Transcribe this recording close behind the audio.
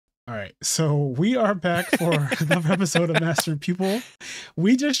All right, so we are back for another episode of Master and Pupil.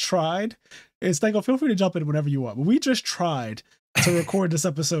 We just tried. Stanko, feel free to jump in whenever you want. But we just tried to record this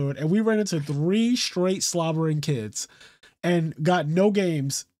episode, and we ran into 3 straight slobbering kids, and got no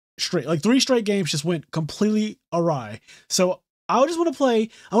games straight. Like 3 straight games just went completely awry. So I just want to play.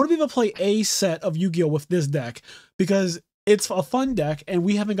 I want to be able to play a set of Yu-Gi-Oh with this deck because it's a fun deck, and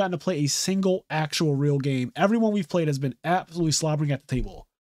we haven't gotten to play a single actual real game. Everyone we've played has been absolutely slobbering at the table.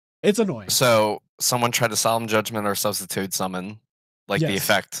 It's annoying. So someone tried to solemn judgment or substitute summon, like the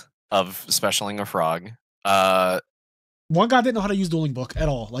effect of specialing a frog. One guy didn't know how to use Dueling Book at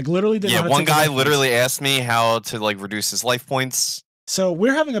all. Like literally didn't know how to one guy literally asked me how to like reduce his life points. So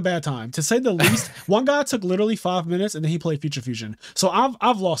we're having a bad time, to say the least. One guy took literally 5 minutes, and then he played Future Fusion. So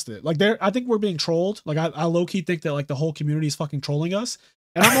I've lost it. Like I think we're being trolled. Like I low key think that like the whole community is fucking trolling us.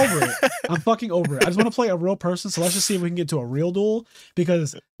 And I'm over it. I'm fucking over it. I just want to play a real person. So let's just see if we can get to a real duel,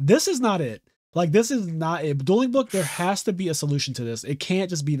 because this is not it. Like, this is not it. Dueling Book, there has to be a solution to this. It can't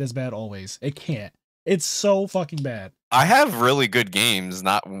just be this bad always. It can't. It's so fucking bad. I have really good games,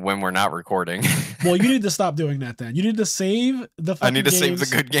 not when we're not recording. Well, you need to stop doing that then. You need to save the fucking I need to save the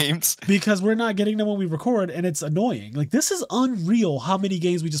good games. Because we're not getting them when we record, and it's annoying. Like, this is unreal how many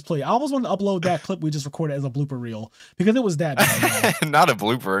games we just played. I almost wanted to upload that clip we just recorded as a blooper reel, because it was that bad. Not a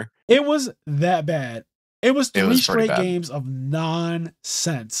blooper. It was that bad. It was 3 straight games of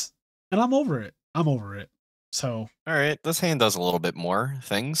nonsense. And I'm over it. I'm over it. So. All right. This hand does a little bit more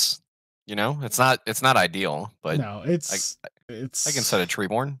things. You know, it's not ideal, but no, it's I can set a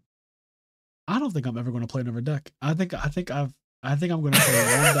Treeborn. I don't think I'm ever going to play another deck. I think I'm going to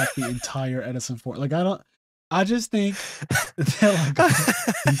play one deck the entire Edison for. Like I just think that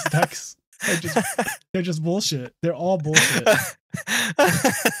like these decks they're just bullshit. They're all bullshit.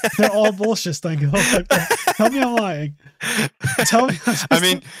 They're all bullshit, Stanko. Like, tell me I'm lying. Tell me.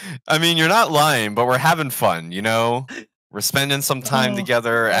 I mean, you're not lying, but we're having fun, you know? We're spending some time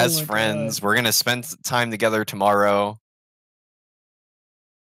together as friends. God. We're going to spend time together tomorrow.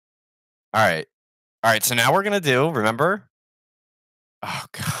 All right. So now we're going to do, remember? Oh,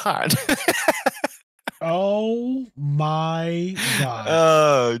 God. Oh, my God.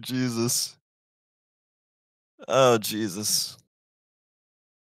 Oh, Jesus. Oh, Jesus.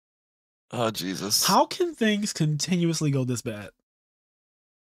 Oh, Jesus. How can things continuously go this bad?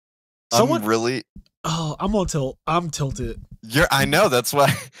 Someone really... Oh, I'm on tilt. I'm tilted. I know. That's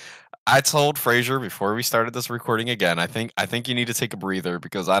why I told Frazier before we started this recording again. I think you need to take a breather,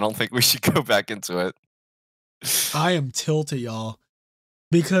 because I don't think we should go back into it. I am tilted, y'all,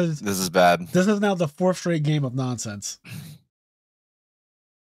 because this is bad. This is now the 4th straight game of nonsense.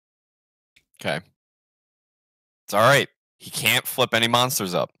 Okay, it's all right. He can't flip any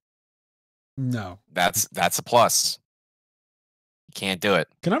monsters up. No, that's a plus. Can't do it.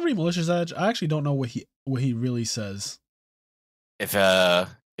 Can I read Malicious Edge? I actually don't know what he really says. If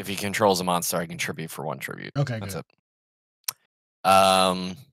he controls a monster, I can tribute for 1 tribute. Okay, that's good. It.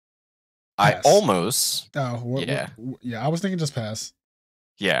 I almost. Yeah. I was thinking just pass.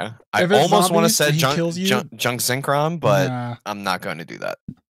 Yeah, I almost want to set Junk Synchron, but I'm not going to do that.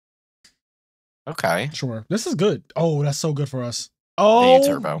 Okay. Sure. This is good. Oh, that's so good for us.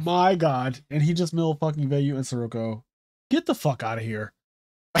 Oh my God! And he just milled fucking Vayu and Sirocco. Get the fuck out of here.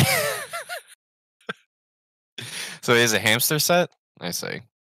 So he has a hamster set? I see.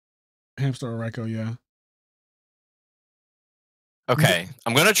 Hamster or Raikou, yeah. Okay,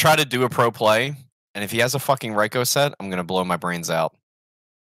 I'm going to try to do a pro play, and if he has a fucking Raikou set, I'm going to blow my brains out.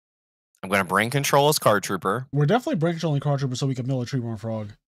 I'm going to brain control his Card Trooper. We're definitely brain controlling Card Trooper so we can mill a Treeborn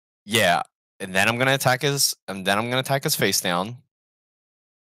Frog. Yeah, and then I'm going to attack his face down.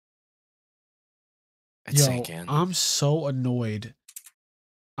 Yo, I'm so annoyed.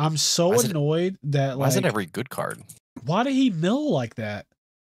 I'm so annoyed that why is it every good card? Why did he mill like that?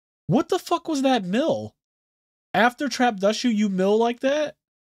 What the fuck was that mill? After Trap Dushu, you mill like that?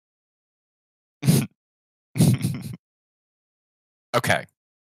 Okay.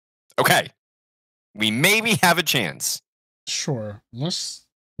 We maybe have a chance. Sure. What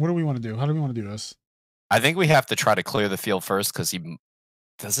do we want to do? How do we want to do this? I think we have to try to clear the field first, because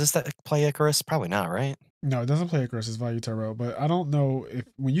does this play Icarus? Probably not, right? No, it doesn't play Icarus. It's Vayu Taro. But I don't know if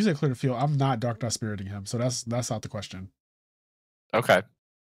when you say clear the field, I'm not Dark Dot Spiriting him. So that's out the question. Okay.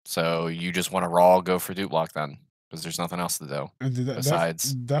 So you just want to raw go for Dupe Block then, because there's nothing else to do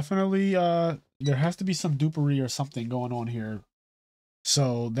besides. Definitely, there has to be some dupery or something going on here.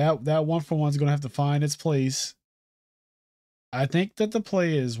 So that 1-for-1 is going to have to find its place. I think that the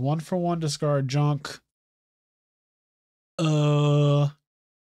play is 1-for-1 discard junk.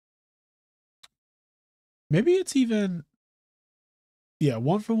 Maybe it's even Yeah,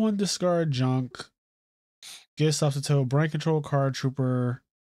 1-for-1 discard junk. Get substitute, brain control card trooper,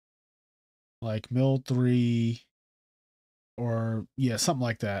 like mill 3, or yeah, something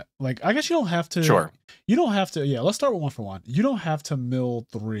like that. Like I guess you don't have to. Sure. You don't have to. Yeah, let's start with 1-for-1. You don't have to mill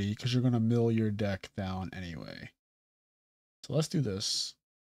 3 because you're gonna mill your deck down anyway. So let's do this.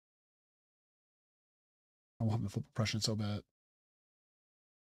 I want the flip oppression so bad.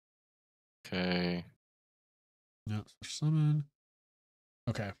 Okay. Yeah, summon.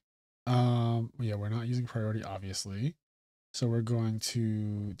 Okay. Yeah, we're not using priority, obviously. So we're going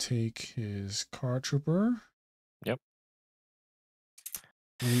to take his card trooper. Yep.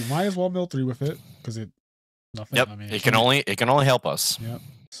 We might as well mill 3 with it because it nothing. Yep. I mean, it can only help us. Yep.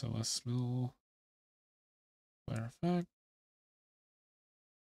 So let's mill flare effect.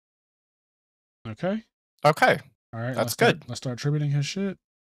 Okay. Okay. All right. That's good. Let's start attributing his shit.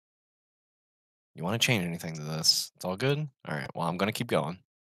 You want to change anything to this? It's all good. All right. Well, I'm gonna keep going.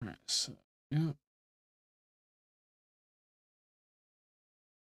 All right. So yeah.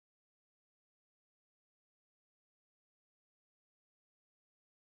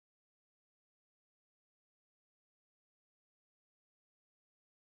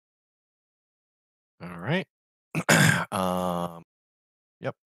 All right.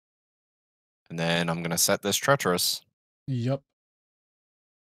 Yep. And then I'm gonna set this treacherous. Yep.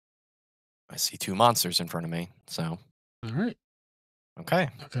 I see 2 monsters in front of me. So. All right. Okay.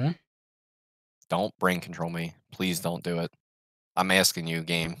 Okay. Don't brain control me. Please don't do it. I'm asking you,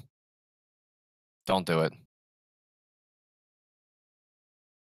 game. Don't do it.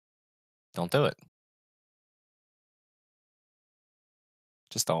 Don't do it.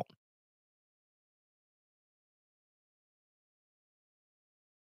 Just don't.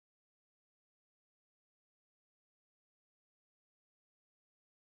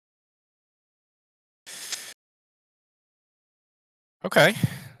 Okay.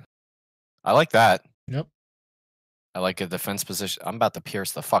 I like that. Yep. I like a defense position. I'm about to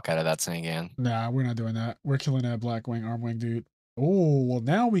pierce the fuck out of that Sangan. Nah, we're not doing that. We're killing that Blackwing Armwing dude. Oh, well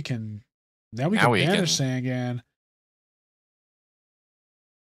now we can banish Sangan.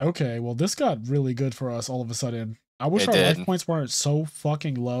 Okay, well this got really good for us all of a sudden. I wish our life points weren't so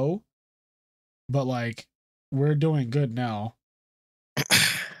fucking low. But like we're doing good now. How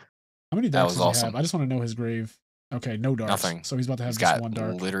many darks does he have? I just want to know his grave. Okay, no darks. Nothing. So he's about to have He's just got 1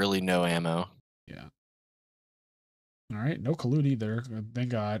 dark. Literally no ammo. Yeah. All right, no collude either. Thank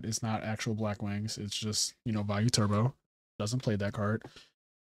God it's not actual Blackwings. It's just, value turbo. Doesn't play that card.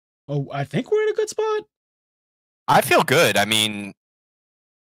 Oh, I think we're in a good spot. I feel good. I mean,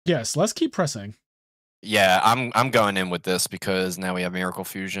 yes, let's keep pressing. Yeah, I'm going in with this because now we have Miracle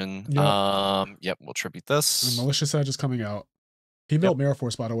Fusion. Yep. We'll tribute this. And Malicious Edge is coming out. He built Mirror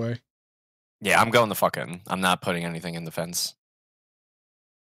Force, by the way. Yeah, I'm going the fuck in. I'm not putting anything in defense.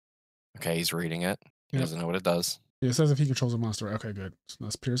 Okay, he's reading it. He doesn't know what it does. Yeah, it says if he controls a monster. Okay, good. So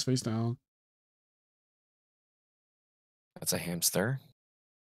let's pierce face down. That's a hamster.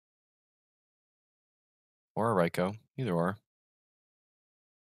 Or a Ryko. Either or.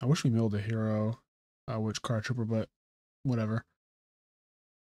 I wish we milled a hero, which card trooper, but whatever.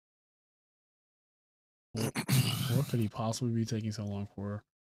 What could he possibly be taking so long for?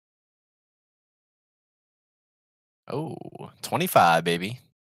 Oh, 25, baby.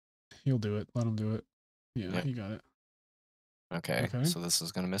 He'll do it. Let him do it. Yeah, he got it. Okay, so this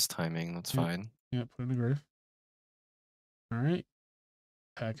is going to miss timing. That's fine. Yeah, put it in the grave. All right.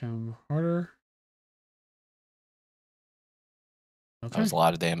 Attack him harder. Okay. That was a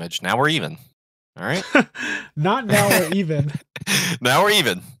lot of damage. Now we're even. All right. Not now we're even. Now we're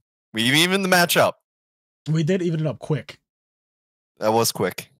even. We evened the match up. We did even it up quick. That was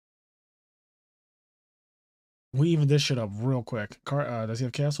quick. We evened this shit up real quick. Does he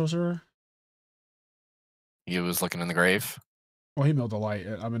have Chaos Sorcerer? He was looking in the grave. Well, he milled a light.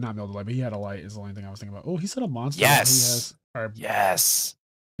 I mean, not milled a light, but he had a light is the only thing I was thinking about. Oh, he said a monster. Yes. Yes.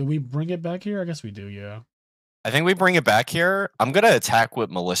 Do we bring it back here? I guess we do, yeah. I think we bring it back here. I'm going to attack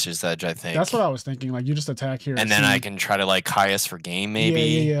with Malicious Edge, I think. That's what I was thinking. Like, you just attack here. And then I can try to, like, Caius for game, maybe.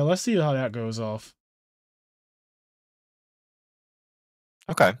 Yeah. Let's see how that goes off.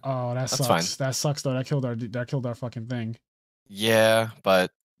 Okay. Oh, that's sucks. Fine. That sucks, though. That killed our fucking thing. Yeah,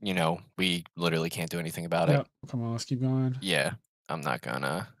 but, we literally can't do anything about it. Come on, let's keep going. Yeah. I'm not going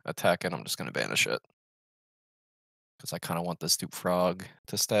to attack it. I'm just going to banish it. Because I kind of want this Stoop Frog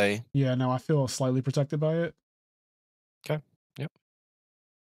to stay. Yeah, no, I feel slightly protected by it. Okay. Yep.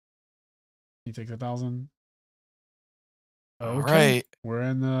 He takes 1,000. Okay. All right. We're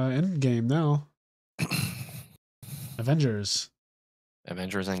in the end game now. Avengers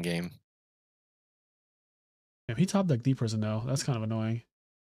Endgame. Damn, he top deck deep prison though. That's kind of annoying.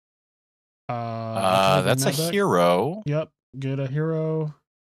 That's a hero. Yep, get a hero.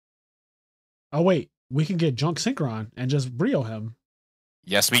 Oh wait, we can get Junk Synchron and just Brio him.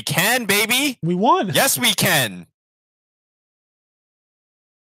 Yes, we can, baby. We won. Yes, we can.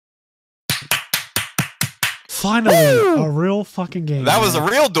 Finally, a real fucking game. That was a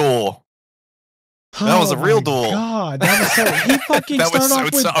real duel. That was a real duel. God, that was so. He fucking That was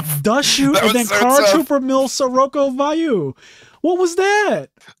started so off tough. with Dust Shoot That and was then so Card tough. Trooper Mill Sirocco Vayu. What was that?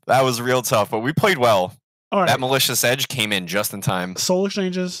 That was real tough, but we played well. All right, That malicious edge came in just in time. Soul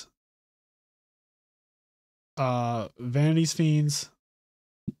Exchanges. Vanity's Fiends.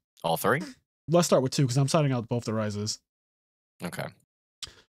 All three? Let's start with 2 because I'm siding out both the rises. Okay.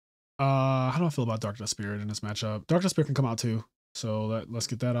 How do I feel about Darkness Spirit in this matchup? Darkness Spirit can come out too, so let's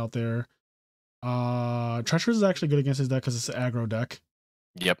get that out there. Treacherous is actually good against his deck because it's an aggro deck.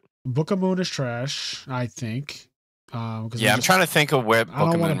 Yep. Book of Moon is trash, I think. Yeah, I'm trying to think of where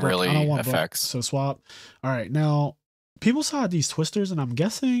Book of Moon really affects. So swap. All right, now people saw these twisters, and I'm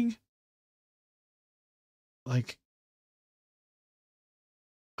guessing, like,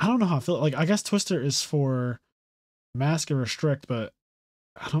 I don't know how I feel. Like, I guess Twister is for Mask and Restrict, but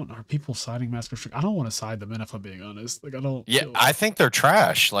I don't know. Are people siding Mask and Restrict? I don't want to side them in, if I'm being honest. Like, I don't. Yeah, I think they're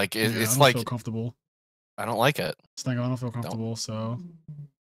trash. Like, it's like, feel comfortable. I don't like it. It's like I don't feel comfortable. So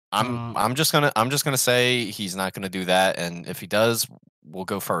I'm just gonna say he's not gonna do that, and if he does, we'll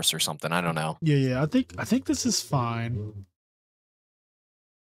go first or something. I don't know. Yeah. I think this is fine.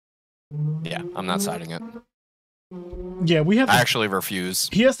 Yeah, I'm not siding it. Yeah, we have. I actually refuse.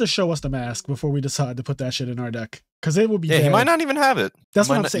 He has to show us the mask before we decide to put that shit in our deck, because it will be. Yeah, dead. he might not even have it. That's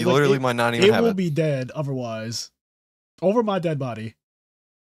what I'm saying. He literally might not even have it. It will be dead otherwise. Over my dead body.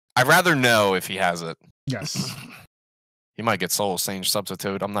 I'd rather know if he has it. Yes. He might get Soul Exchange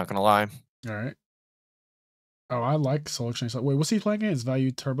Substitute. I'm not gonna lie. All right. Oh, I like Soul Exchange. Wait, what's he playing against?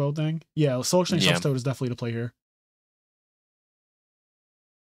 Value Turbo thing? Yeah, Soul Exchange Substitute is definitely the play here.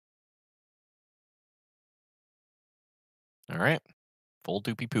 All right. Full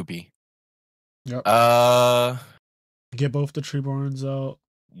doopy poopy. Yep. Get both the Treeborns out.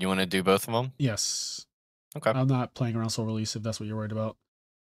 You want to do both of them? Yes. Okay. I'm not playing around Soul Release if that's what you're worried about.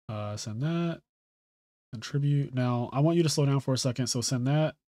 Send that. Contribute. Now, I want you to slow down for a second, so send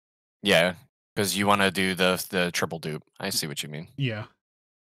that. Yeah, because you want to do the triple dupe. I see what you mean. Yeah.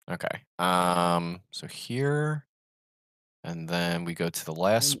 Okay. So here, and then we go to the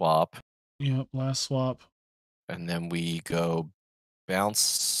last swap. Yep, last swap. And then we go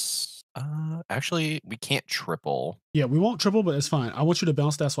bounce. Actually, we can't triple. Yeah, we won't triple, but it's fine. I want you to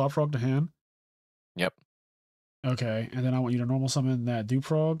bounce that Swap Frog to hand. Yep. Okay, and then I want you to normal summon that Dupe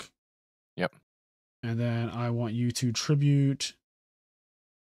Frog. Yep. And then I want you to tribute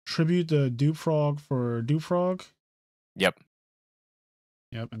the Dupe Frog for Dupe Frog. Yep.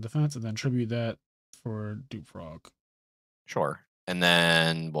 Yep, and defense, and then tribute that for Dupe Frog. Sure. And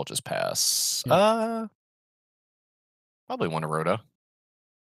then we'll just pass. Yep. Probably one Eroda.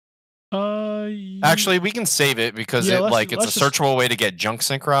 Actually, we can save it because it's a searchable way to get Junk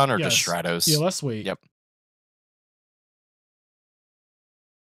Synchron or just Stratos. Yeah, let's wait. Yep.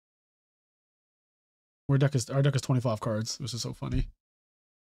 Our deck is 25 cards, which is so funny.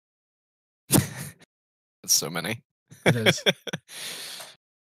 That's so many. It is.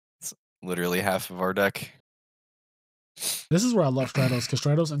 It's literally half of our deck. This is where I love Stratos, because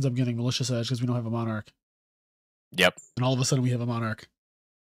Stratos ends up getting Malicious Edge because we don't have a Monarch. Yep. And all of a sudden we have a Monarch.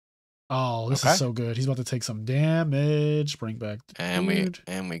 Oh, this is so good. He's about to take some damage. Bring back the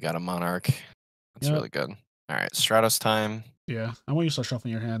and we got a Monarch. That's really good. All right, Stratos time. Yeah, I want you to start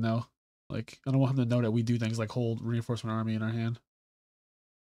shuffling your hand now. Like, I don't want him to know that we do things like hold Reinforcement Army in our hand.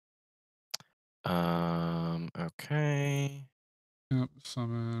 Okay. Yep,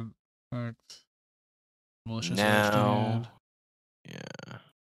 summon, effect, malicious now. Yeah.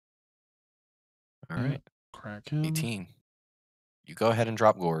 All right. Crack him. 18. You go ahead and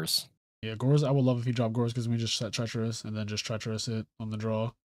drop Gores. Yeah, Gores. I would love if he dropped Gores because we just set Treacherous and then just Treacherous it on the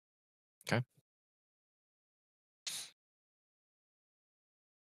draw. Okay.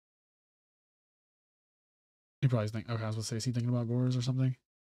 He probably think. Okay, I was gonna say, is he thinking about Gores or something?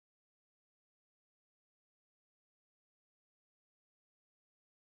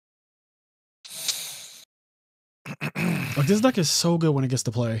 Like, this deck is so good when it gets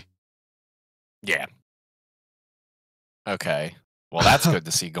to play. Yeah. Okay. Well, that's good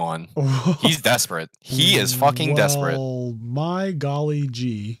to see going. He's desperate. He is fucking desperate. Oh my golly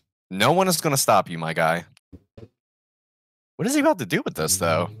gee. No one is going to stop you, my guy. What is he about to do with this,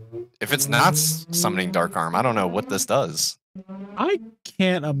 though? If it's not summoning Dark Arm, I don't know what this does. I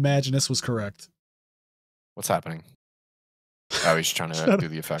can't imagine this was correct. What's happening? Oh, he's trying to do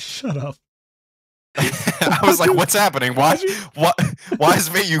the effect. Shut up. I was like, what's happening? Why is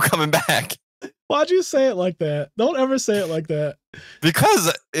Vayu coming back? Why'd you say it like that? Don't ever say it like that.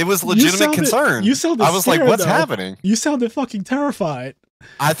 Because it was legitimate concern. You sounded I was scared, like, what's though. happening? You sounded fucking terrified.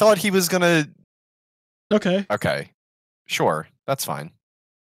 I thought he was gonna... Okay. Okay. Sure. That's fine.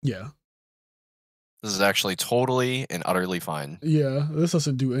 Yeah. This is actually totally and utterly fine. Yeah, this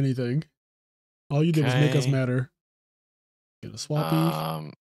doesn't do anything. All you did was make us matter. Get a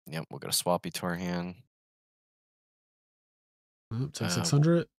swappy. Yep, we'll get a swappy to our hand. Take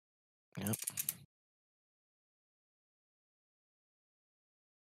 600. Yep.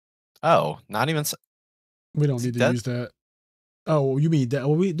 Oh, not even... We don't need to use that. Oh, you mean that?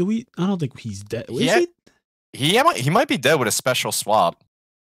 Well, I don't think he's dead. Is he might be dead with a special swap.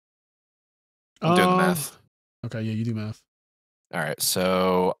 I'm doing the math. Okay, yeah, you do math. All right,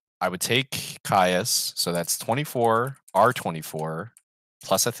 so I would take Caius. So that's 24 R24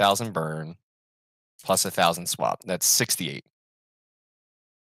 plus 1,000 burn plus 1,000 swap. That's 68.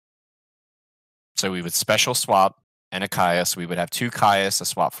 So we would special swap and a Caius. We would have 2 Caius, a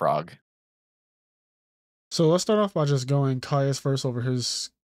swap frog. So let's start off by just going Caius first over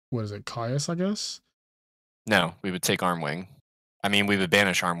his, what is it, Caius, I guess? No, we would take Armwing. I mean, we would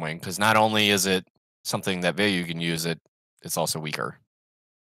banish Armwing, because not only is it something that Vayu can use, it's also weaker.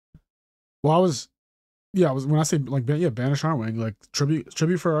 Well, when I say, like, banish Armwing, like,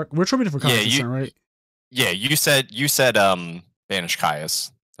 tribute for, we're tributing for Caius, right? Yeah, you said banish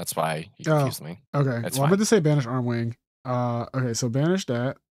Caius. That's why you confused me. Okay, That's I'm about to say banish Armwing. Okay, so banish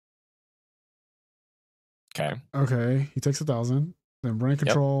that. Okay, he takes 1,000, then brain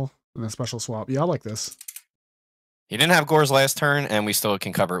control, and then special swap. Yeah, I like this. He didn't have Gore's last turn, and we still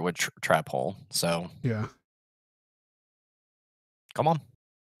can cover it with Trap Hole. So yeah, come on,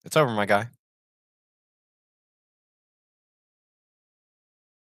 it's over, my guy.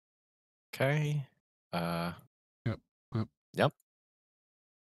 Okay. Yep.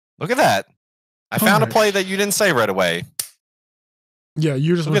 Look at that. I found a play that you didn't say right away. Yeah,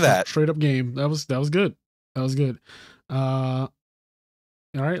 you just went straight up game. That was good. That was good. All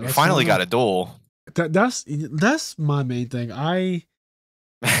right. We finally got a duel. That's my main thing.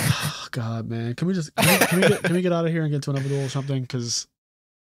 Oh, God, man. Can we get out of here and get to another duel or something? Because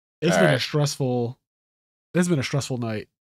it's been a stressful night.